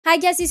Hi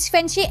guys, it's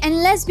Frenchie,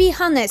 and let's be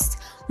honest,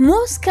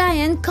 most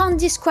clients can't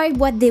describe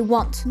what they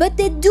want, but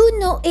they do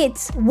know it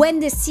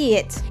when they see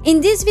it. In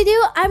this video,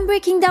 I'm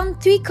breaking down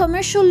 3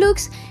 commercial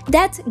looks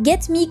that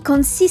get me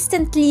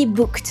consistently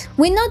booked.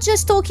 We're not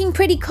just talking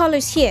pretty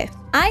colors here.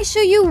 I show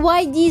you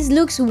why these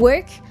looks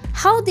work,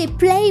 how they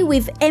play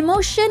with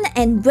emotion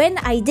and brand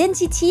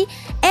identity,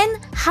 and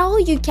how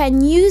you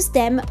can use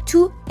them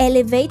to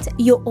elevate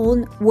your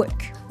own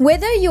work.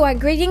 Whether you are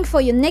grading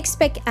for your next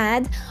spec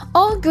ad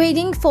or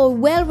grading for a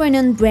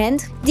well-renowned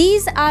brand,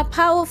 these are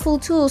powerful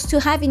tools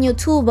to have in your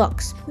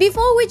toolbox.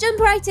 Before we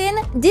jump right in,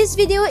 this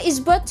video is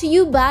brought to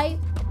you by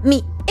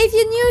me. If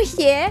you're new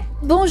here,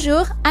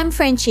 bonjour, I'm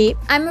Frenchie.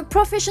 I'm a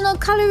professional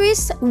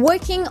colorist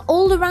working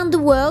all around the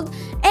world,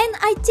 and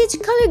I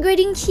teach color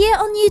grading here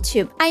on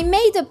YouTube. I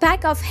made a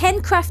pack of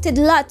handcrafted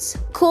LUTs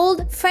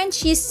called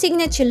Frenchie's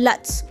Signature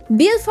LUTs,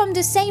 built from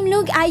the same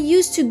look I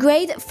used to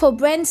grade for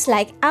brands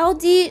like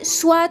Audi,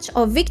 Swatch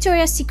or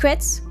Victoria's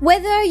Secrets.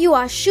 Whether you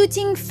are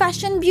shooting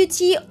fashion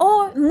beauty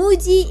or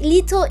moody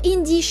little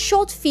indie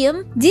short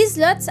film, these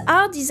LUTs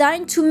are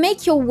designed to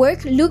make your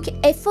work look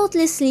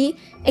effortlessly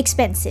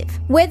expensive.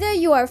 Whether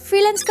you are a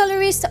freelance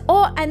colorist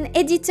or an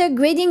editor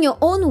grading your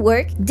own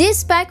work,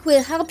 this pack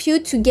will help you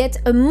to get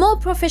a more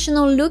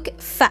professional look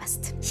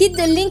fast. Hit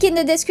the link in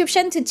the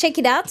description to check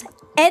it out.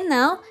 And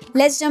now,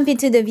 let's jump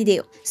into the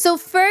video. So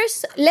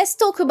first, let's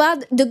talk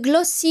about the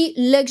glossy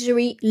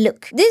luxury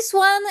look. This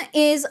one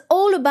is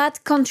all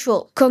about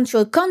control.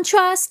 Controlled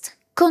contrast,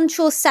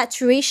 controlled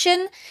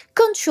saturation,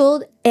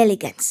 controlled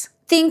elegance.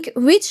 Think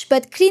rich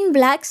but clean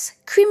blacks,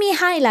 creamy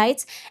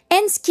highlights,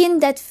 and skin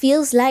that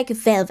feels like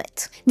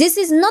velvet. This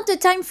is not the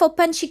time for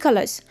punchy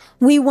colors.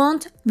 We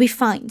want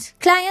refined.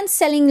 Clients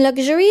selling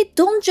luxury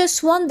don't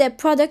just want their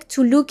product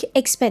to look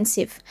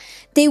expensive.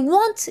 They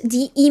want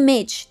the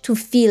image to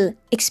feel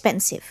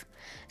expensive.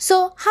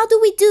 So how do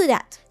we do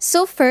that?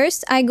 So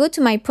first, I go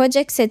to my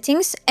project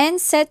settings and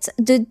set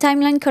the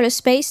timeline color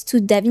space to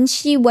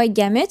DaVinci Wide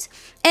Gamut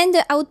and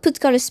the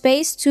output color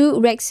space to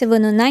Rec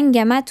 709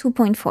 Gamma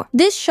 2.4.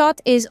 This shot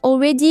is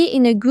already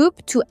in a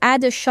group. To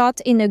add a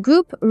shot in a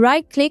group,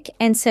 right-click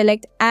and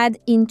select Add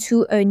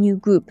into a new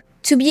group.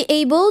 To be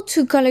able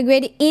to color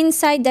grade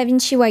inside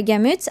DaVinci Wide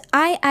Gamut,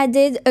 I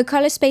added a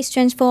color space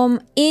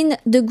transform in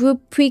the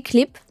group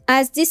pre-clip.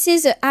 As this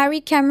is a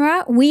ARRI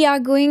camera, we are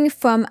going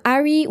from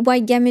ARRI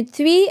Wide Gamut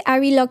 3,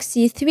 ARRI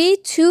Glossy 3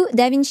 to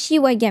DaVinci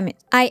Wide Gamut.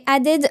 I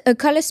added a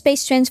color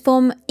space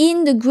transform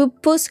in the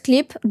group post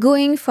clip,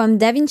 going from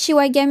DaVinci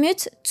Wide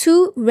Gamut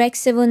to Rec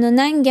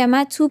 709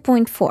 Gamma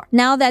 2.4.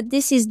 Now that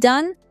this is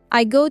done,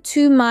 I go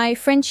to my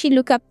Frenchie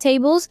lookup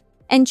tables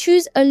and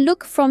choose a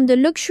look from the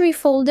luxury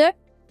folder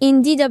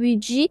in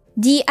DWG.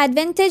 The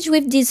advantage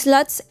with these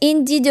LUTs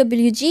in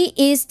DWG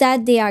is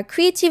that they are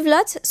creative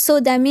LUTs, so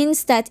that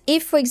means that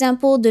if, for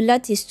example, the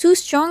LUT is too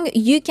strong,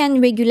 you can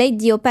regulate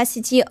the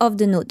opacity of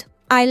the node.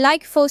 I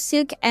like faux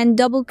silk and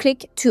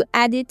double-click to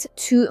add it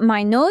to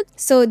my node.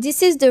 So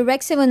this is the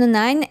Rec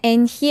 709,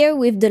 and here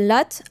with the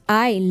LUT,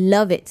 I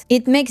love it.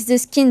 It makes the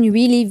skin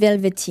really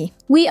velvety.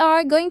 We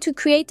are going to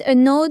create a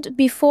node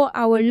before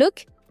our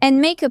look and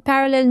make a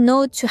parallel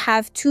node to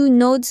have 2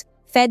 nodes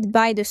fed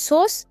by the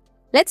source.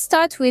 Let's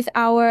start with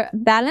our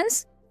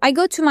balance. I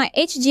go to my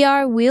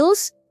HDR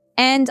wheels,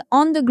 and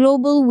on the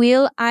global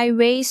wheel, I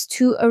raise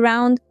to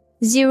around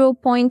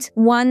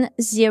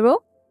 0.10.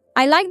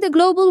 I like the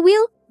global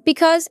wheel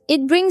because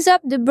it brings up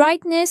the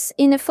brightness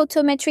in a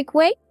photometric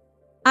way.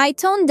 I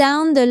tone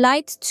down the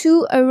light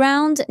to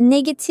around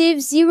negative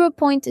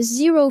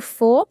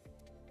 0.04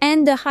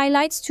 and the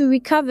highlights to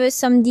recover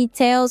some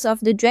details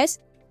of the dress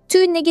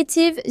to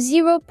negative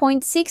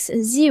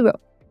 0.60.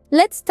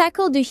 Let's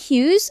tackle the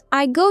hues.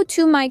 I go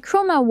to my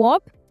chroma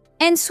warp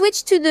and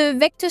switch to the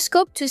vector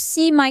scope to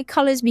see my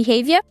colors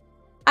behavior.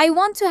 I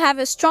want to have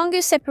a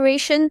stronger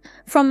separation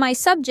from my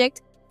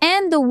subject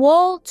and the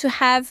wall to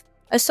have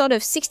a sort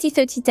of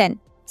 60-30-10.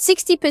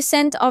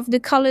 60% of the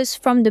colors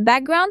from the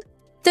background,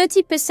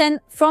 30%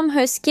 from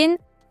her skin,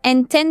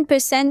 and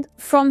 10%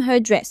 from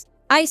her dress.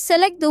 I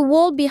select the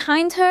wall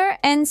behind her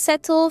and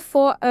settle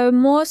for a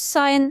more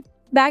cyan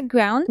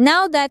background.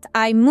 Now that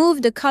I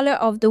move the color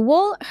of the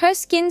wall, her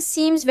skin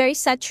seems very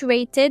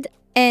saturated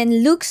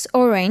and looks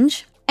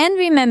orange. And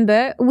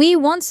remember, we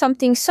want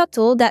something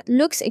subtle that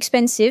looks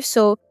expensive,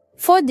 so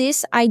for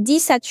this I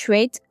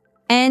desaturate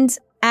and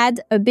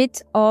add a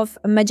bit of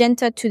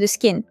magenta to the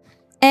skin.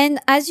 And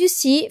as you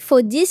see,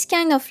 for this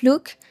kind of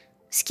look,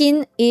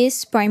 skin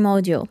is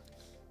primordial.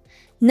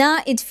 Now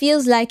it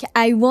feels like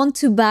I want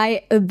to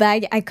buy a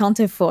bag I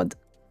can't afford.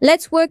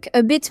 Let's work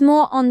a bit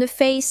more on the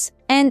face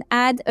and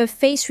add a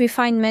face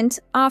refinement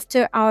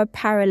after our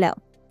parallel.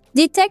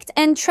 Detect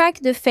and track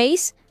the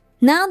face.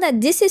 Now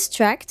that this is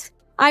tracked,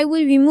 I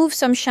will remove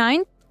some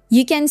shine.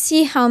 You can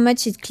see how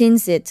much it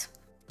cleans it.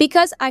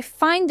 Because I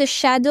find the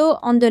shadow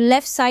on the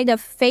left side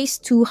of face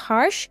too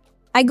harsh,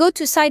 I go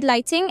to side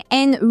lighting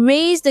and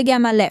raise the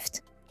gamma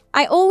left.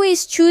 I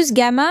always choose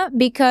gamma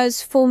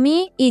because for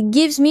me, it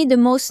gives me the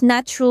most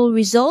natural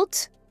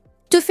result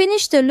To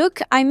finish the look,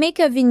 I make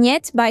a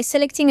vignette by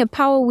selecting a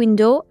power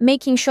window,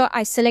 making sure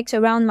I select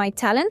around my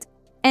talent,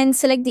 and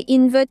select the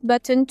invert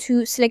button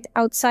to select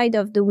outside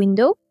of the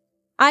window.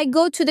 I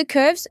go to the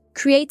curves,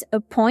 create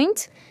a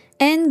point,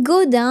 and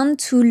go down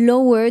to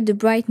lower the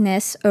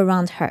brightness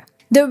around her.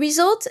 The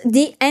result,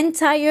 the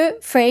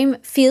entire frame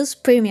feels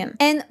premium.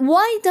 And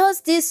why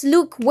does this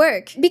look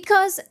work?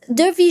 Because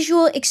the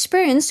visual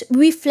experience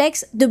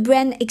reflects the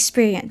brand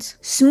experience.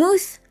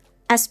 Smooth,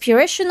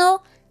 aspirational,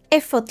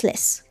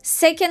 effortless.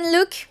 Second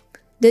look,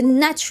 the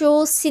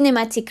natural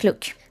cinematic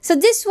look. So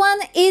this one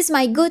is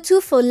my go-to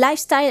for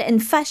lifestyle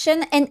and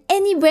fashion and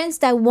any brands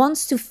that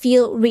wants to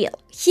feel real.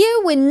 Here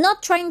we're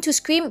not trying to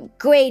scream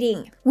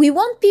grading. We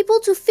want people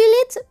to feel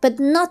it but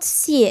not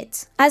see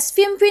it. As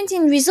film print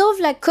in Resolve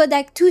like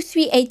Kodak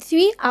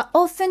 2383 are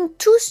often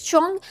too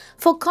strong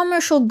for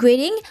commercial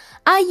grading,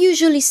 I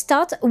usually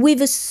start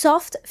with a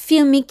soft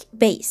filmic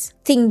base.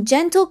 Think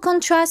gentle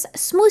contrast,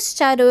 smooth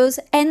shadows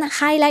and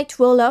highlight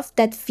roll-off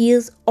that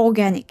feels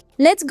organic.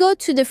 Let's go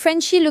to the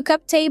Frenchie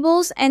lookup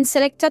tables and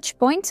select touch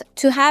point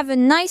to have a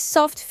nice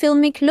soft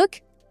filmic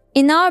look.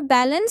 In our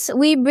balance,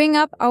 we bring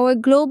up our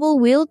global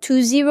wheel to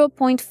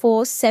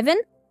 0.47.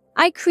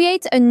 I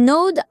create a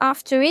node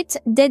after it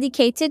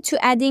dedicated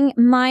to adding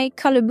my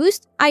color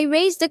boost. I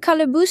raise the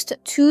color boost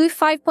to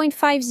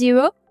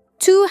 5.50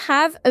 to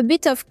have a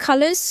bit of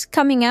colors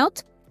coming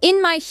out.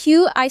 In my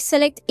hue, I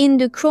select in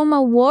the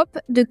chroma warp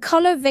the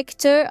color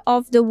vector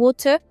of the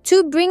water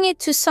to bring it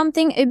to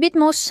something a bit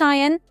more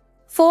cyan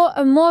for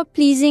a more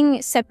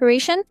pleasing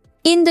separation.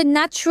 In the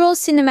natural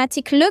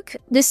cinematic look,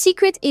 the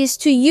secret is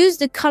to use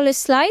the color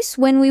slice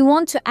when we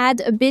want to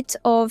add a bit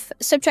of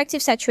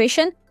subtractive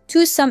saturation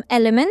to some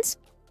elements.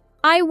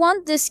 I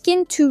want the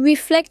skin to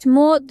reflect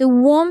more the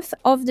warmth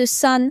of the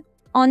sun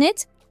on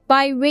it.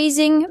 By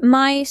raising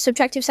my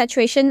subtractive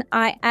saturation,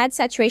 I add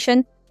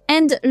saturation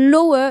and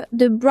lower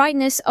the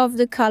brightness of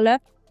the color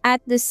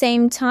at the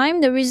same time.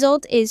 The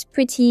result is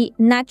pretty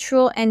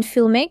natural and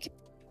filmic.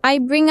 I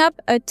bring up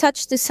a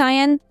touch the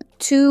cyan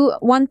to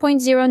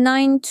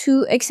 1.09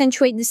 to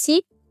accentuate the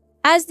C.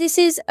 As this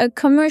is a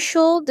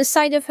commercial, the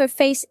side of her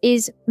face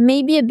is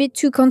maybe a bit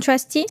too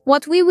contrasty.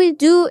 What we will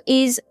do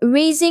is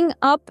raising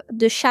up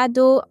the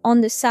shadow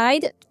on the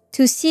side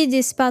to see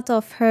this part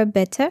of her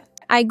better.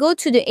 I go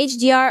to the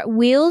HDR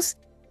wheels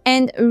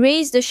and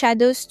raise the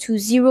shadows to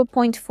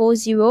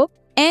 0.40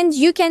 and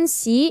you can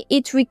see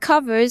it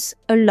recovers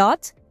a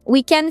lot.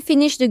 We can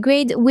finish the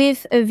grade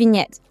with a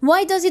vignette.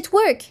 Why does it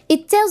work?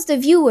 It tells the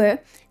viewer,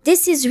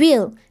 this is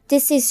real,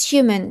 this is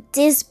human,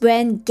 this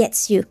brand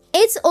gets you.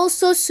 It's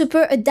also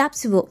super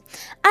adaptable.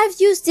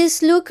 I've used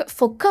this look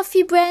for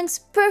coffee brands,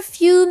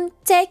 perfume,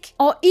 tech,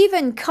 or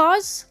even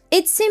cars.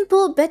 It's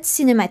simple but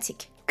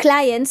cinematic.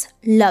 Clients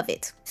love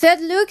it. Third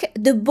look,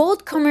 the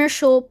bold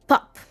commercial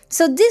pop.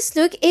 So this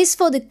look is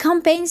for the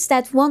campaigns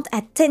that want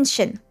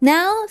attention.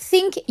 Now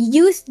think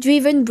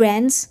youth-driven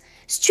brands,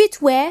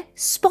 streetwear,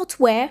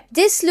 sportwear.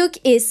 This look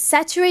is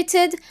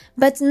saturated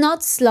but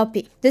not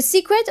sloppy. The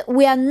secret,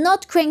 we are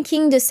not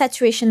cranking the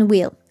saturation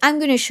wheel. I'm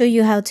gonna show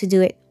you how to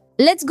do it.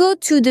 Let's go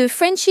to the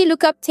Frenchie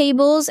lookup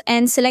tables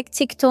and select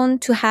Tick Tone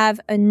to have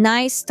a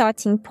nice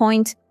starting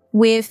point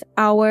with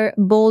our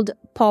bold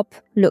pop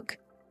look.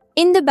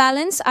 In the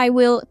balance, I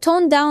will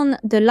tone down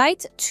the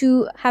light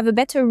to have a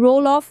better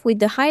roll-off with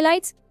the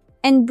highlights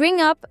and bring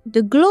up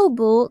the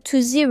global to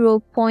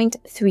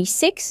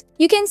 0.36.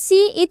 You can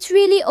see it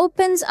really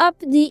opens up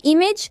the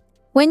image.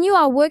 When you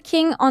are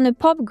working on a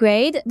pop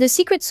grade, the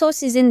secret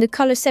sauce is in the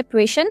color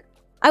separation.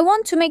 I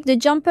want to make the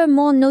jumper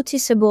more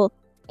noticeable.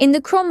 In the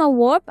chroma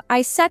warp,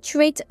 I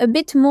saturate a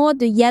bit more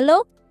the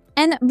yellow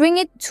and bring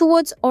it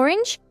towards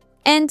orange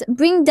and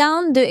bring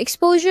down the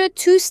exposure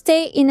to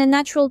stay in a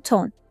natural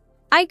tone.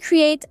 I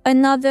create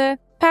another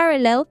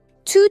parallel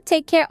to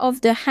take care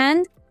of the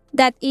hand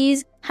that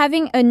is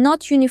having a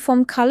not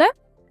uniform color.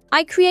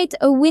 I create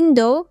a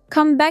window,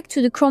 come back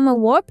to the chroma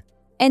warp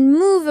and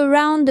move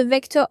around the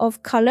vector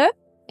of color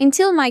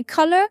until my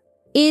color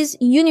is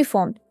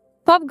uniform.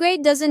 Pop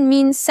grade doesn't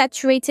mean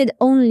saturated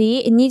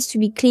only, it needs to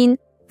be clean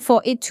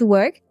for it to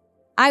work.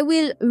 I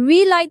will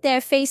relight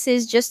their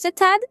faces just a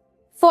tad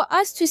for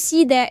us to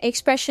see their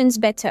expressions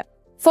better.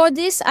 For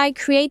this, I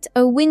create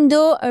a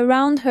window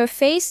around her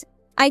face.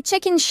 I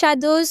check in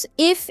shadows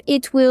if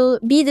it will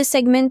be the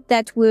segment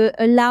that will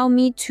allow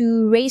me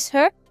to raise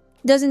her.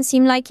 Doesn't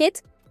seem like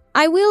it.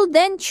 I will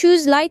then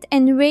choose light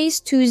and raise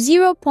to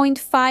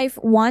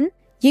 0.51.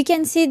 You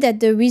can see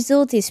that the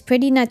result is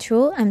pretty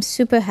natural. I'm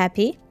super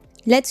happy.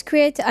 Let's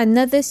create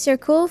another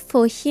circle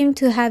for him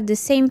to have the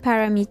same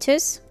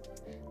parameters.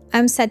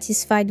 I'm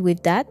satisfied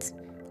with that.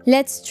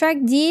 Let's track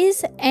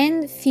these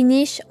and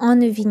finish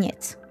on a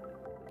vignette.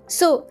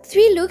 So,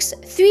 3 looks,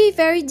 3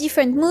 very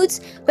different moods,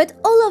 but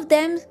all of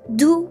them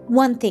do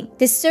one thing.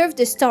 They serve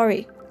the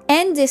story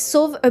and they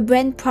solve a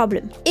brand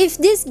problem. If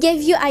this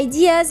gave you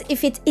ideas,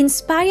 if it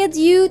inspired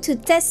you to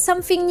test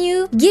something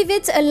new, give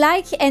it a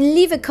like and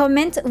leave a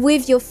comment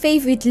with your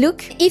favorite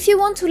look. If you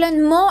want to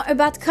learn more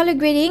about color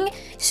grading,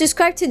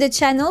 subscribe to the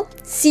channel.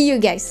 See you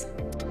guys!